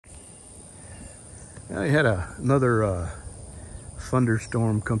I had another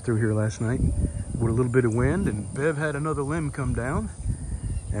thunderstorm come through here last night with a little bit of wind, and Bev had another limb come down,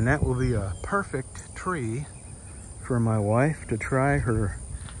 and that will be a perfect tree for my wife to try her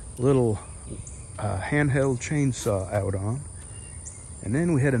little handheld chainsaw out on. And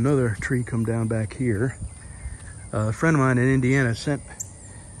then we had another tree come down back here. A friend of mine in Indiana sent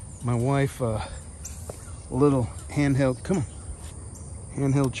my wife a little handheld,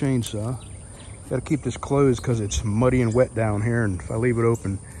 handheld chainsaw. Gotta keep this closed because it's muddy and wet down here, and if I leave it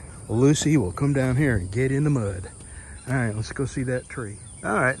open, Lucy will come down here and get in the mud. All right, let's go see that tree.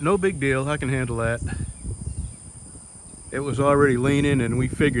 All right, no big deal, I can handle that. It was already leaning and we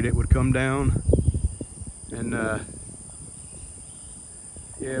figured it would come down. And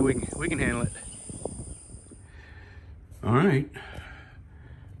yeah, we can handle it. All right,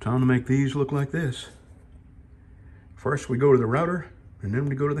 time to make these look like this. First we go to the router, and then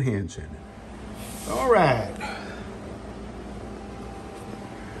we go to the hand sanding. All right.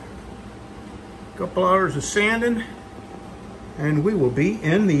 Couple hours of sanding, and we will be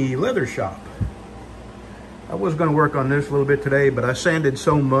in the leather shop. I was gonna work on this a little bit today, but I sanded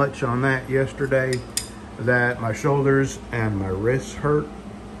so much on that yesterday that my shoulders and my wrists hurt.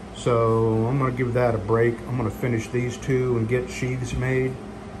 So I'm gonna give that a break. I'm gonna finish these two and get sheaths made.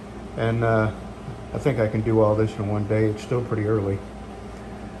 And I think I can do all this in one day. It's still pretty early.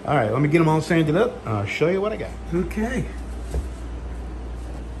 All right, let me get them all sanded up. I'll show you what I got. Okay.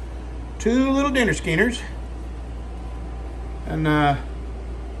 Two little dinner skinners. And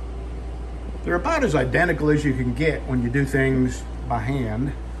they're about as identical as you can get when you do things by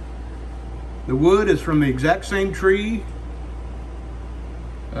hand. The wood is from the exact same tree.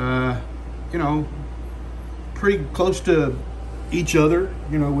 You know, pretty close to each other,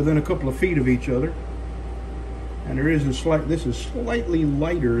 you know, within a couple of feet of each other. And there is this is slightly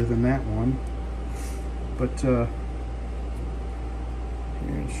lighter than that one. But, here,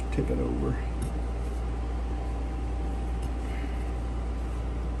 let's tip it over.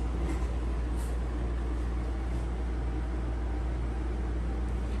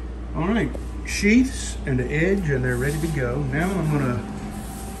 All right, sheaths and the edge, and they're ready to go. Now I'm gonna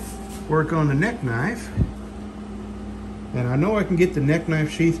work on the neck knife. And I know I can get the neck knife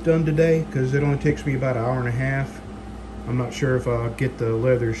sheath done today because it only takes me about an hour and a half. I'm not sure if I'll get the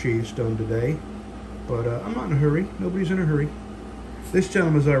leather sheaths done today, but I'm not in a hurry. Nobody's in a hurry. This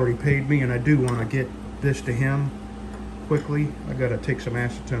gentleman's already paid me, and I do want to get this to him quickly. I gotta take some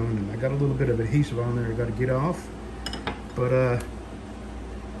acetone, and I got a little bit of adhesive on there I gotta get off. But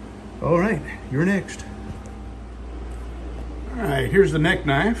all right, you're next. All right, here's the neck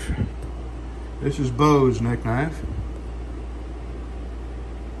knife. This is Bo's neck knife.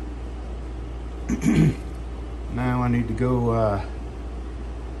 Now I need to go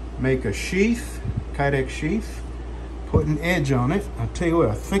make a sheath, kydex sheath, put an edge on it. I'll tell you what,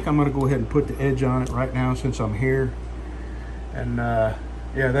 I think I'm gonna go ahead and put the edge on it right now since I'm here. And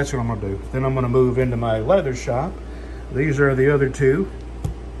yeah, that's what I'm gonna do. Then I'm gonna move into my leather shop. These are the other two,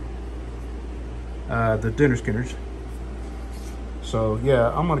 the dinner skinners. So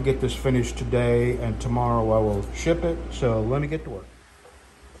yeah, I'm gonna get this finished today, and tomorrow I will ship it. So let me get to work.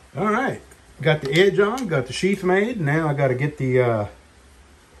 All right. Got the edge on, got the sheath made. Now I got to get the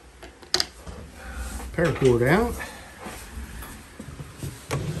paracord out.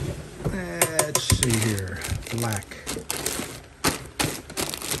 Let's see here, black.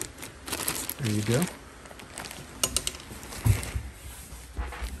 There you go.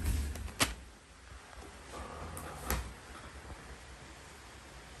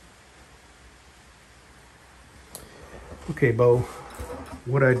 Okay, Bo.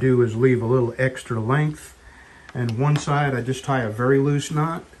 What I do is leave a little extra length, and one side I just tie a very loose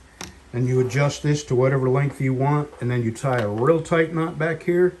knot, and you adjust this to whatever length you want, and then you tie a real tight knot back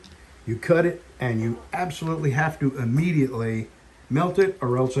here, you cut it, and you absolutely have to immediately melt it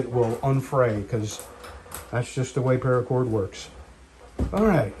or else it will unfray, because that's just the way paracord works. All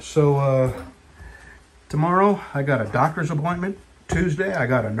right, so tomorrow I got a doctor's appointment. Tuesday I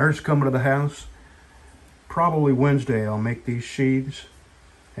got a nurse coming to the house. Probably Wednesday I'll make these sheaths.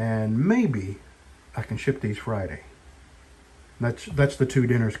 And maybe I can ship these Friday. That's the two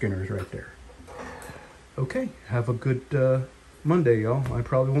dinner skinners right there. Okay, have a good Monday, y'all. I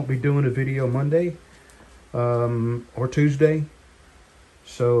probably won't be doing a video Monday or Tuesday.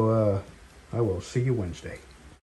 So I will see you Wednesday.